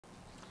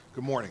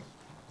Good morning.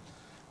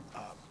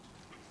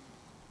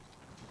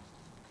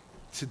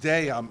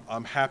 Today,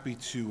 I'm happy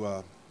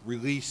to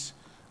release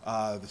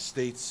the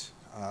state's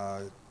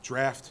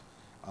draft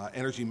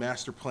Energy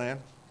Master Plan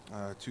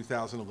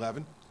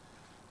 2011,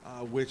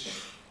 which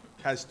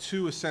has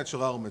two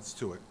essential elements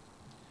to it.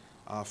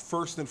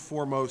 First and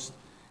foremost,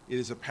 it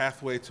is a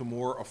pathway to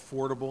more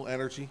affordable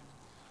energy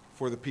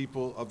for the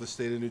people of the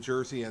state of New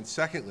Jersey. And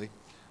secondly,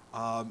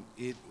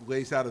 it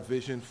lays out a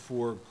vision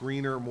for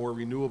greener, more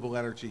renewable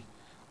energy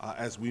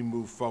as we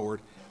move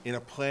forward in a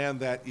plan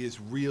that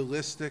is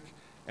realistic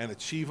and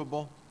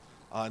achievable,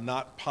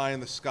 not pie in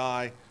the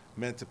sky,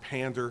 meant to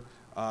pander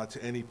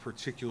to any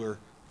particular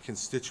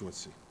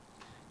constituency.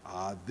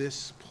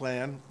 This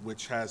plan,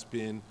 which has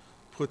been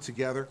put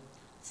together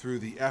through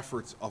the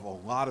efforts of a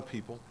lot of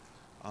people,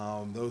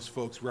 those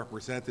folks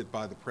represented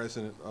by the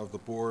President of the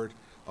Board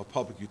of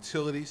Public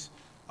Utilities,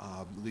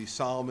 Lee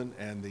Solomon,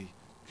 and the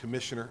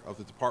Commissioner of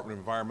the Department of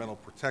Environmental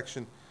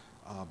Protection,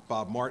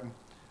 Bob Martin,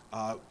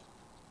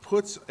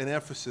 puts an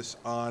emphasis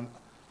on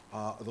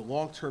the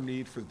long-term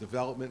need for the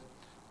development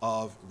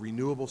of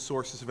renewable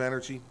sources of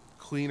energy.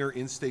 Cleaner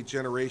in-state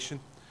generation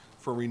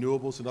from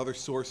renewables and other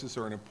sources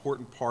are an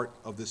important part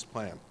of this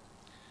plan.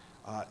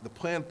 The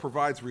plan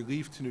provides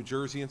relief to New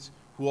Jerseyans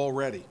who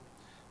already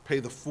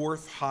pay the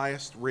fourth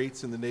highest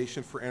rates in the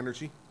nation for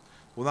energy,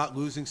 while not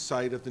losing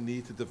sight of the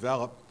need to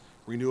develop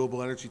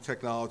renewable energy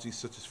technologies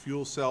such as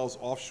fuel cells,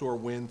 offshore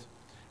wind,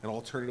 and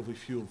alternatively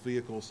fueled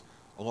vehicles,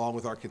 along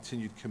with our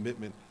continued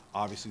commitment,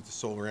 obviously, to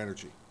solar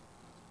energy.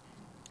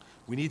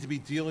 We need to be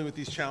dealing with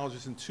these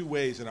challenges in two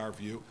ways, in our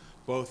view,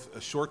 both a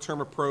short-term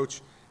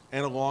approach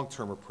and a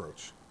long-term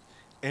approach.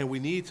 And we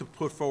need to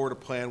put forward a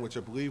plan, which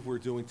I believe we're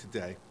doing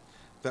today,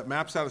 that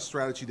maps out a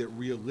strategy that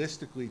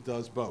realistically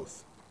does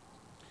both.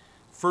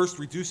 First,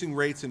 reducing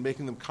rates and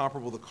making them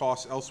comparable to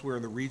costs elsewhere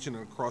in the region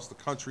and across the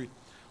country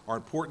are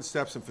important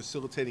steps in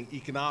facilitating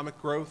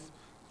economic growth,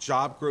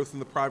 job growth in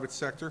the private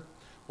sector,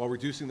 while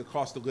reducing the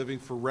cost of living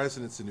for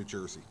residents in New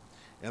Jersey.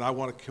 And I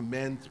want to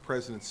commend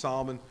President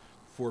Solomon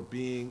for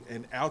being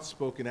an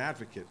outspoken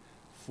advocate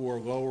for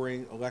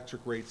lowering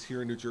electric rates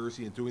here in New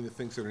Jersey and doing the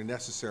things that are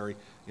necessary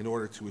in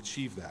order to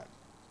achieve that.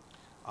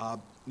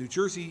 New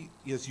Jersey,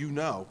 as you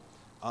know,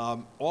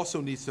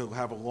 also needs to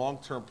have a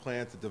long-term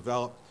plan to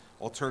develop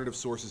alternative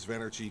sources of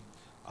energy,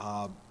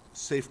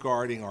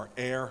 safeguarding our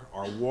air,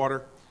 our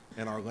water,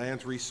 and our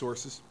land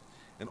resources,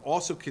 and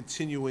also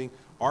continuing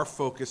our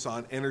focus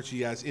on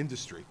energy as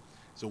industry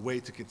as a way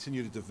to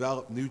continue to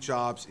develop new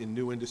jobs in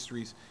new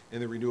industries in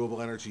the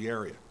renewable energy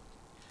area.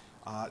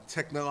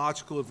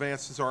 Technological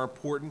advances are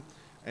important,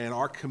 and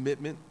our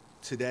commitment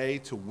today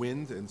to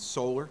wind and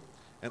solar,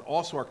 and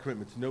also our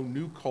commitment to no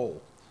new coal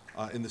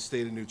in the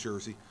state of New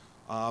Jersey,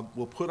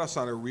 will put us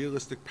on a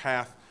realistic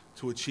path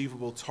to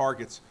achievable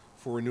targets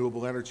for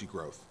renewable energy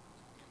growth.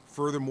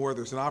 Furthermore,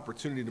 there's an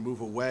opportunity to move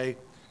away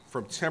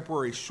from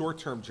temporary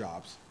short-term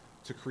jobs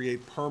to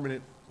create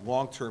permanent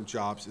long-term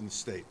jobs in the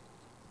state.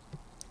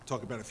 I'll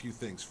talk about a few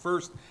things.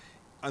 First,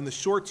 on the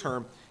short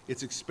term,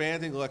 it's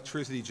expanding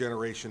electricity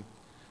generation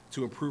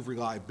to improve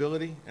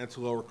reliability and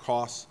to lower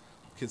costs,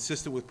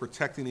 consistent with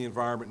protecting the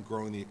environment and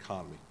growing the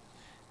economy.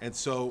 And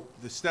so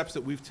the steps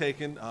that we've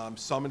taken,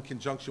 some in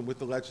conjunction with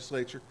the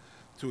legislature,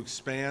 to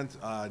expand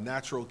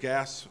natural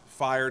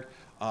gas-fired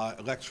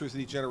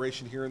electricity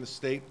generation here in the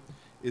state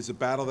is a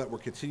battle that we're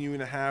continuing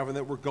to have and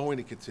that we're going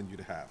to continue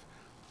to have,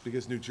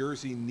 because New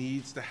Jersey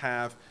needs to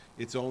have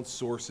its own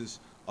sources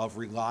of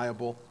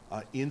reliable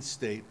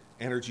in-state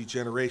energy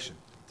generation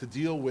to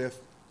deal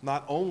with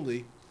not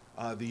only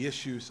the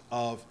issues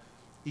of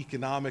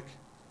economic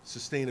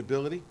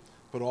sustainability,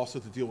 but also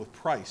to deal with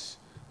price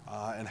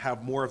and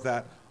have more of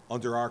that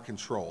under our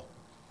control.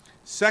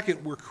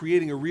 Second, we're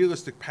creating a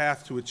realistic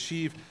path to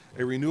achieve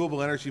a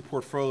renewable energy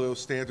portfolio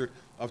standard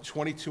of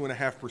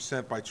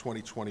 22.5% by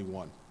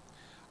 2021.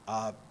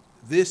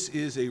 This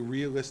is a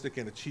realistic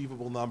and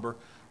achievable number,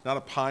 not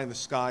a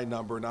pie-in-the-sky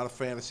number, not a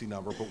fantasy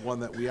number, but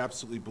one that we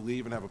absolutely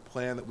believe and have a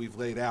plan that we've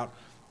laid out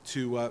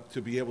to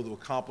be able to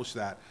accomplish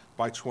that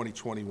by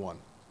 2021.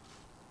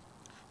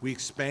 We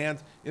expand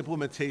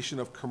implementation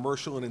of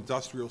commercial and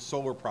industrial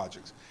solar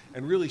projects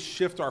and really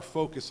shift our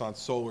focus on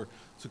solar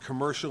to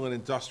commercial and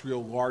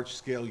industrial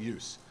large-scale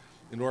use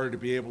in order to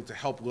be able to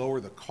help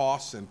lower the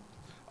costs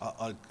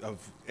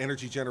of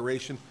energy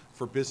generation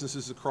for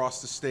businesses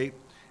across the state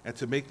and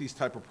to make these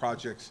type of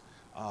projects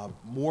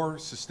more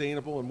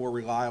sustainable and more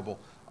reliable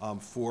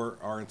for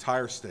our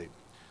entire state.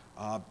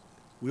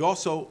 We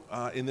also,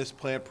 in this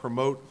plan,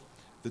 promote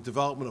the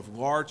development of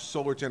large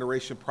solar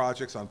generation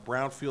projects on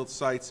brownfield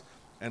sites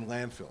and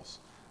landfills.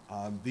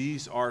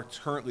 These are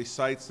currently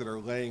sites that are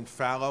laying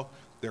fallow.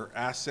 They're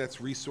assets,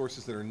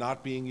 resources that are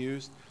not being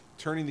used.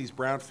 Turning these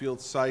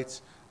brownfield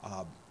sites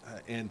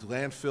and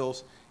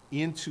landfills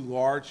into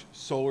large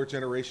solar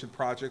generation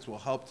projects will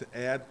help to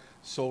add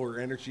solar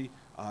energy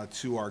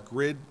to our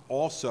grid.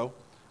 Also,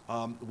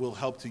 will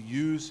help to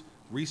use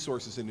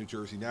resources in New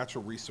Jersey,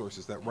 natural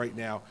resources that right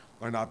now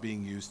are not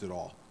being used at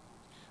all.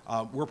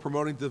 We're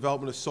promoting the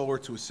development of solar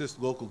to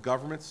assist local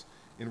governments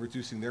in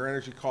reducing their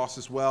energy costs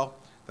as well.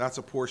 That's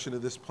a portion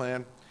of this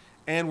plan.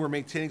 And we're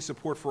maintaining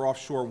support for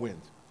offshore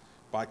wind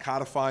by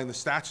codifying the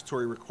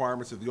statutory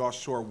requirements of the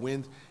Offshore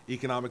Wind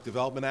Economic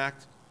Development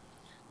Act.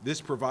 This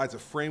provides a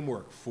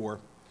framework for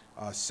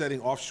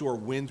setting offshore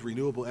wind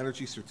renewable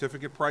energy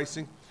certificate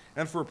pricing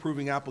and for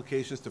approving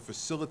applications to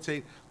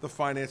facilitate the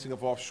financing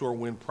of offshore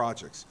wind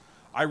projects.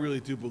 I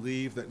really do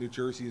believe that New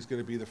Jersey is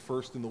going to be the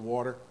first in the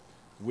water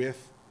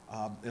with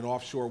an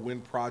offshore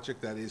wind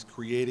project that is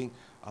creating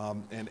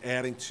and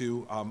adding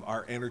to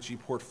our energy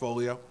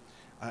portfolio.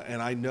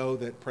 And I know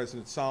that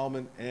President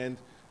Solomon and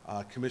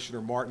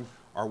Commissioner Martin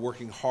are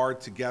working hard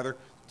together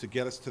to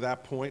get us to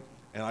that point,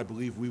 and I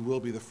believe we will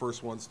be the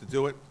first ones to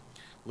do it.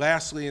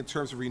 Lastly, in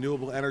terms of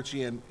renewable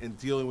energy and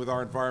dealing with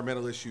our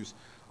environmental issues,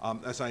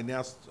 as I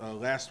announced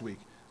last week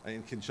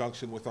in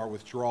conjunction with our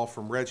withdrawal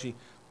from RGGI,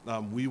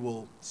 we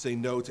will say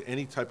no to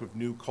any type of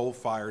new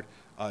coal-fired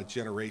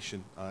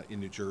generation in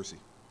New Jersey.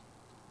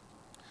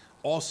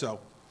 Also,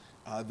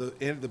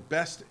 the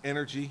best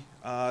energy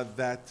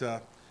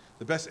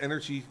the best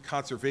energy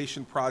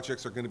conservation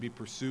projects are going to be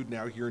pursued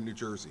now here in New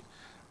Jersey.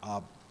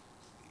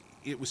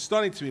 It was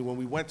stunning to me when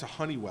we went to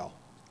Honeywell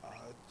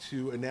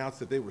to announce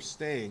that they were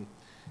staying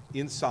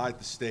inside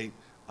the state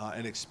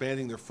and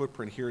expanding their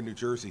footprint here in New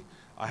Jersey.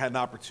 I had an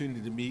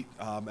opportunity to meet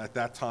at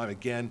that time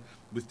again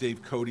with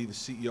Dave Cody, the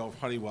CEO of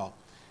Honeywell.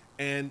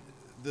 And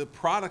the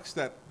products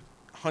that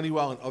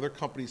Honeywell and other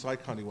companies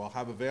like Honeywell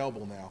have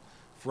available now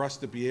for us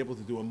to be able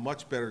to do a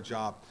much better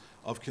job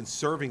of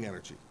conserving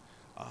energy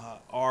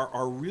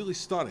are really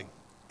stunning.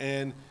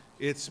 And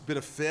it's been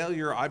a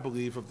failure, I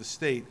believe, of the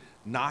state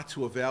not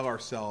to avail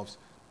ourselves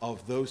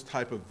of those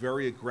type of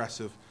very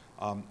aggressive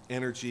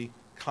energy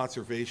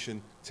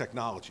conservation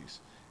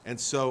technologies. And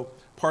so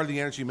part of the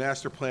Energy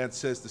Master Plan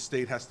says the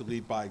state has to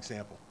lead by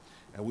example.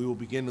 And we will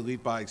begin to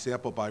lead by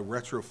example by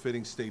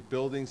retrofitting state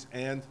buildings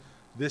and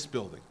this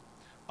building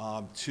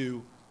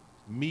to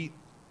meet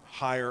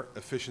higher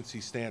efficiency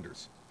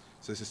standards.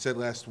 So as I said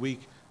last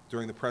week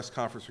during the press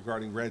conference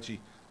regarding RGGI,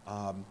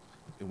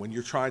 when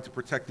you're trying to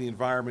protect the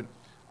environment,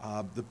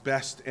 the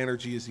best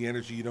energy is the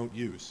energy you don't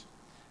use.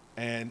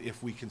 And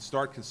if we can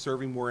start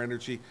conserving more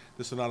energy,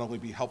 this will not only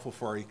be helpful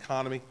for our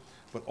economy,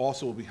 but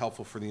also will be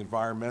helpful for the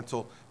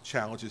environmental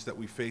challenges that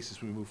we face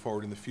as we move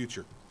forward in the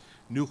future.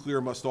 Nuclear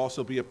must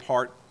also be a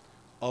part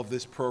of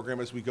this program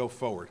as we go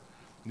forward.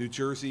 New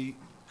Jersey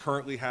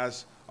currently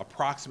has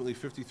approximately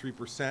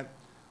 53%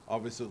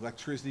 of its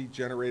electricity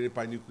generated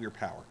by nuclear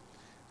power.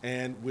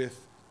 And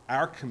with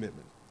our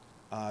commitment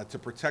to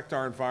protect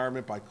our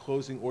environment by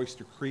closing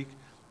Oyster Creek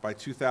by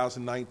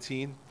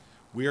 2019,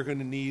 we are going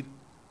to need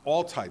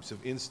all types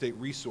of in-state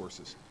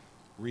resources,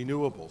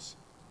 renewables,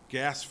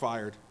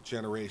 gas-fired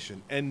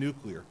generation, and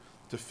nuclear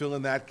to fill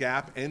in that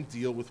gap and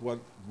deal with what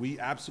we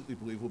absolutely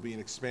believe will be an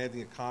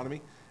expanding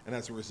economy, and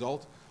as a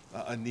result,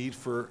 a need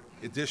for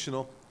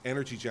additional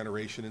energy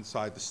generation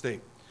inside the state.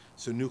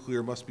 So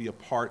nuclear must be a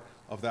part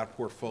of that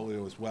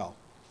portfolio as well.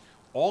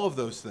 All of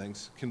those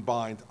things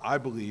combined, I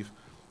believe,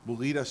 will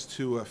lead us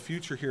to a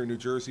future here in New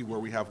Jersey where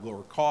we have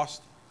lower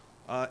cost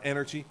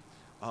energy,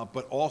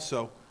 but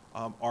also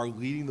are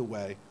leading the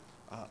way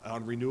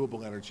on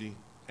renewable energy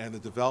and the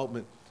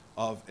development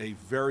of a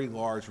very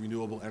large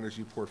renewable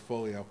energy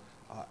portfolio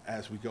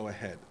as we go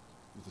ahead.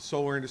 With the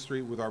solar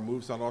industry, with our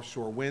moves on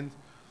offshore wind,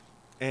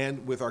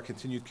 and with our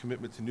continued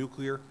commitment to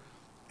nuclear,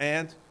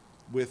 and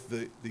with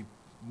the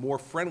more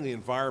friendly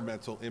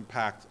environmental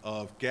impact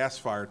of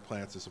gas-fired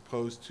plants as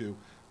opposed to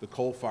the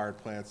coal-fired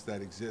plants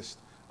that exist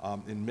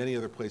in many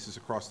other places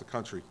across the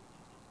country.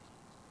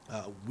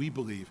 We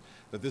believe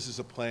that this is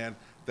a plan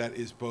that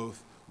is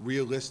both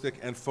realistic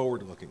and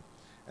forward-looking,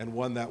 and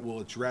one that will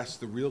address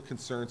the real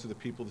concerns of the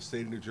people of the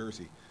state of New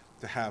Jersey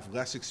to have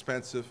less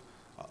expensive,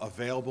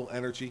 available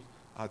energy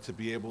to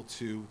be able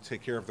to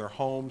take care of their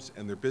homes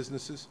and their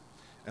businesses,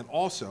 and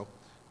also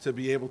to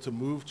be able to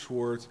move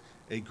towards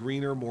a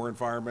greener, more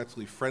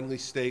environmentally friendly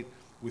state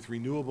with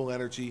renewable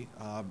energy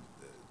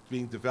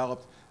being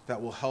developed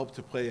that will help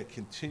to play a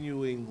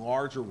continuing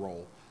larger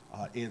role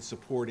in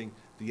supporting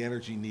the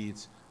energy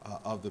needs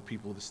of the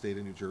people of the state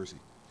of New Jersey.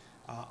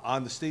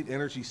 On the State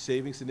Energy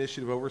Savings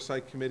Initiative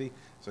Oversight Committee,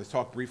 as I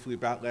talked briefly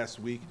about last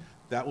week,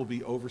 that will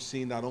be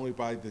overseen not only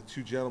by the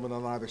two gentlemen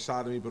on either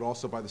side of me, but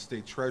also by the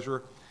state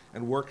treasurer,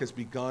 and work has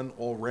begun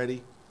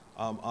already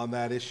on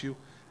that issue.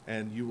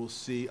 And you will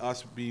see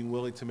us being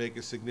willing to make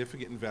a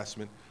significant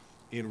investment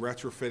in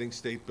retrofitting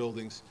state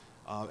buildings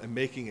and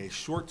making a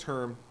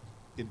short-term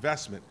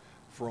investment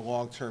for a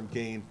long-term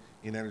gain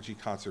in energy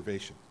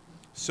conservation.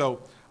 So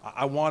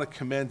I want to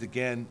commend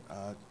again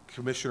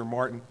Commissioner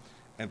Martin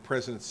and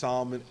President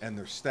Solomon and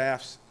their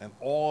staffs and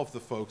all of the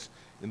folks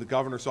in the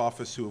governor's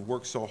office who have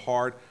worked so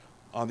hard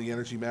on the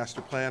Energy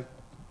Master Plan.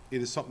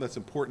 It is something that's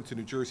important to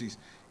New Jersey's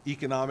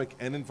economic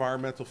and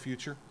environmental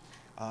future.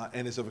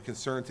 And is of a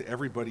concern to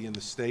everybody in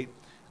the state.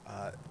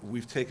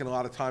 We've taken a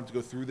lot of time to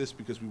go through this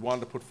because we wanted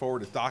to put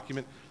forward a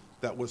document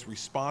that was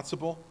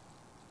responsible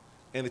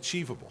and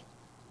achievable.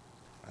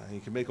 You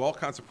can make all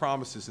kinds of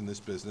promises in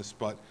this business,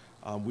 but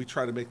we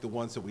try to make the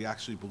ones that we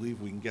actually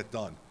believe we can get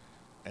done.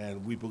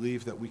 And we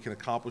believe that we can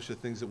accomplish the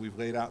things that we've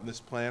laid out in this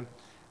plan,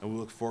 and we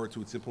look forward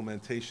to its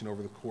implementation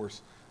over the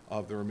course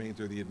of the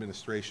remainder of the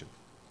administration.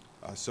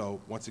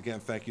 So once again,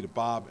 thank you to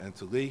Bob and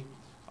to Lee,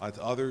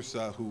 to others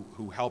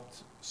who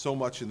helped so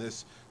much in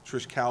this.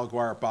 Trish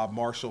Caliguire, Bob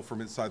Marshall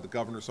from inside the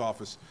governor's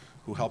office,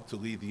 who helped to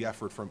lead the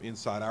effort from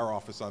inside our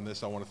office on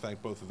this. I want to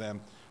thank both of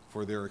them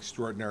for their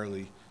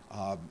extraordinary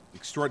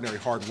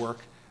hard work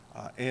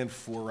and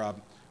for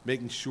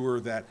making sure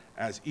that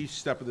as each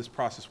step of this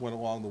process went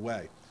along the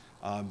way,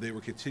 they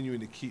were continuing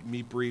to keep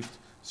me briefed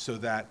so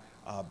that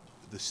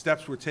the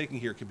steps we're taking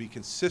here can be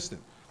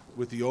consistent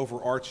with the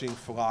overarching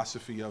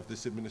philosophy of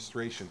this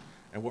administration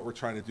and what we're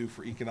trying to do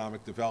for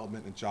economic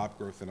development and job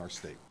growth in our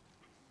state.